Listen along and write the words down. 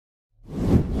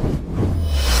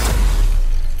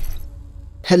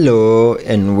Hello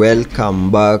and welcome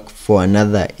back for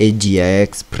another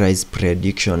Agix price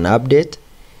prediction update,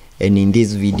 and in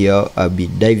this video I'll be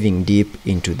diving deep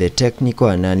into the technical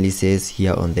analysis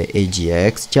here on the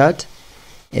Agix chart.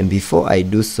 And before I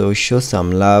do so, show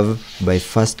some love by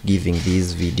first giving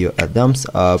this video a thumbs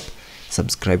up,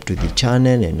 subscribe to the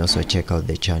channel, and also check out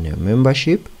the channel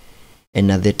membership.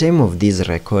 And at the time of this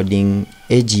recording,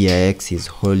 Agix is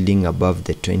holding above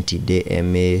the 20-day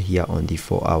MA here on the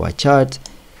 4-hour chart,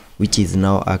 which is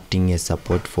now acting as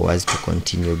support for us to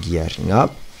continue gearing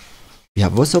up. We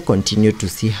have also continued to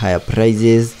see higher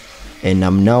prices, and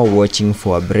I'm now watching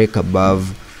for a break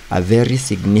above a very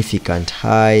significant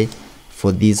high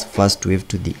for this first wave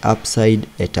to the upside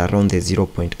at around the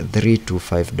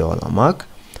 $0.325 mark,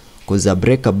 because a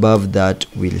break above that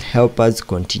will help us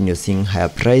continue seeing higher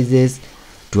prices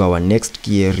to our next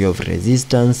key area of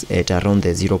resistance at around the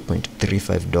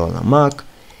 $0.35 mark,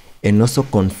 and also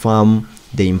confirm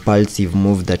the impulsive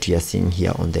move that we are seeing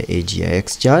here on the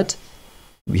Agix chart.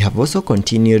 We have also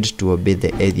continued to obey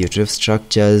the Elliot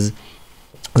structures,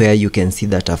 where you can see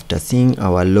that after seeing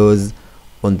our lows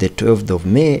on the 12th of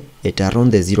May at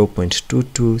around the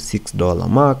 $0.226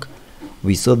 mark,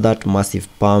 we saw that massive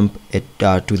pump at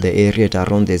to the area at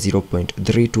around the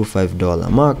 $0.325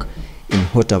 mark in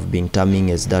what I've been terming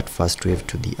as that first wave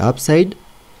to the upside.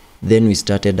 Then we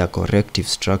started a corrective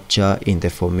structure in the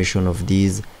formation of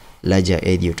these larger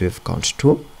Elliott wave count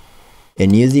 2,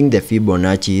 and using the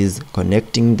Fibonacci's,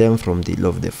 connecting them from the low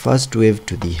of the first wave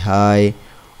to the high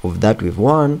of that wave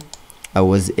 1, I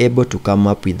was able to come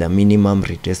up with a minimum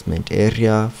retracement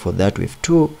area for that wave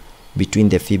 2 between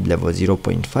the fib level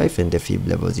 0.5 and the fib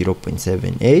level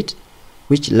 0.78,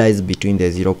 which lies between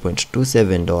the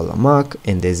 $0.27 mark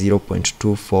and the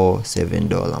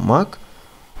 $0.247 mark,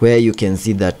 where you can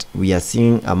see that we are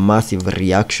seeing a massive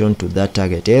reaction to that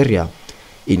target area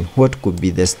in what could be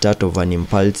the start of an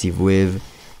impulsive wave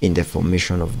in the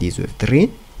formation of this wave 3,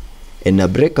 and a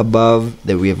break above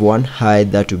the wave 1 high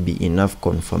that will be enough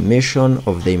confirmation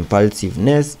of the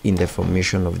impulsiveness in the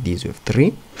formation of this wave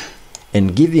 3,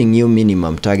 and giving you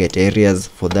minimum target areas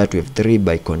for that wave 3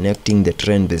 by connecting the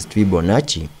trend-based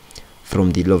Fibonacci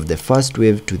from the low of the first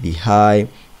wave to the high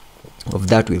of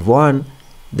that wave 1,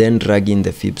 then dragging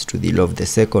the fibs to the low of the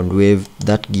second wave.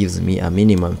 That gives me a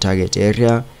minimum target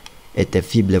area at the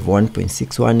fib level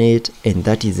 1.618, and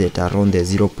that is at around the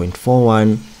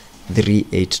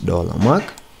 $0.4138 mark,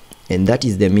 and that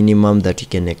is the minimum that you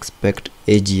can expect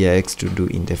Agix to do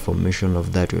in the formation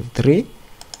of that wave 3.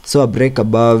 So a break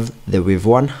above the wave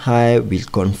 1 high will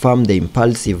confirm the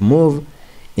impulsive move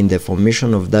in the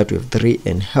formation of that wave 3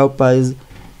 and help us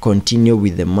continue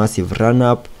with the massive run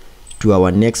up to our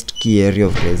next key area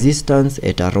of resistance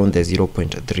at around the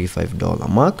 $0.35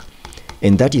 mark.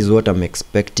 And that is what I'm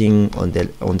expecting on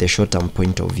the short-term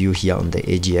point of view here on the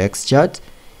Agix chart.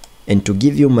 And to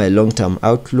give you my long-term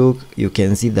outlook, you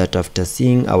can see that after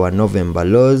seeing our November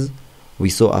lows,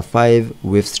 we saw a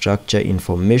 5-wave structure in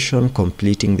formation,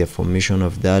 completing the formation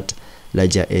of that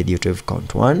larger Elliott wave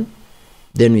count 1.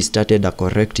 Then we started a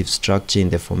corrective structure in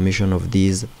the formation of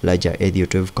these larger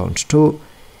Elliott wave count 2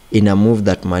 in a move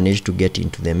that managed to get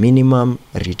into the minimum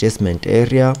retracement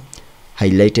area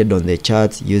highlighted on the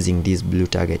charts using this blue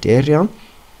target area,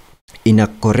 in a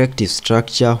corrective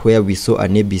structure where we saw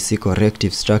an ABC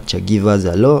corrective structure give us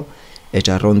a low at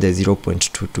around the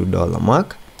 $0.22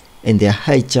 mark, and there are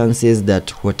high chances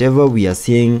that whatever we are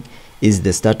seeing is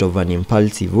the start of an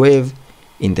impulsive wave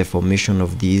in the formation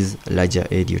of these larger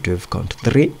Elliott wave count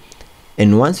 3.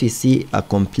 And once we see a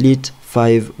complete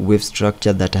 5-wave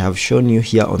structure that I have shown you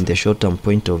here on the short-term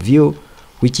point of view,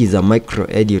 which is a micro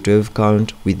Elliott wave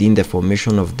count within the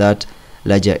formation of that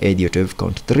larger Elliott wave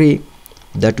count 3,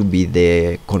 that will be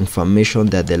the confirmation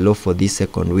that the low for this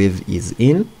second wave is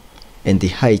in, and the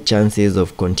high chances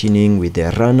of continuing with the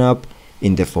run-up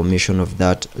in the formation of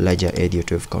that larger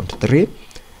Elliott wave count 3.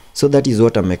 So that is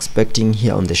what I'm expecting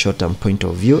here on the short-term point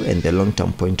of view and the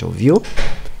long-term point of view.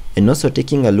 And also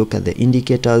taking a look at the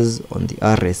indicators on the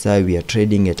RSI, we are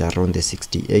trading at around the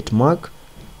 68 mark.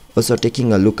 Also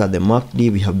taking a look at the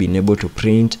MACD, we have been able to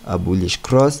print a bullish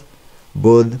cross,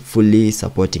 both fully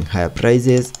supporting higher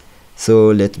prices. So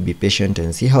let's be patient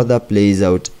and see how that plays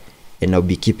out, and I'll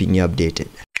be keeping you updated.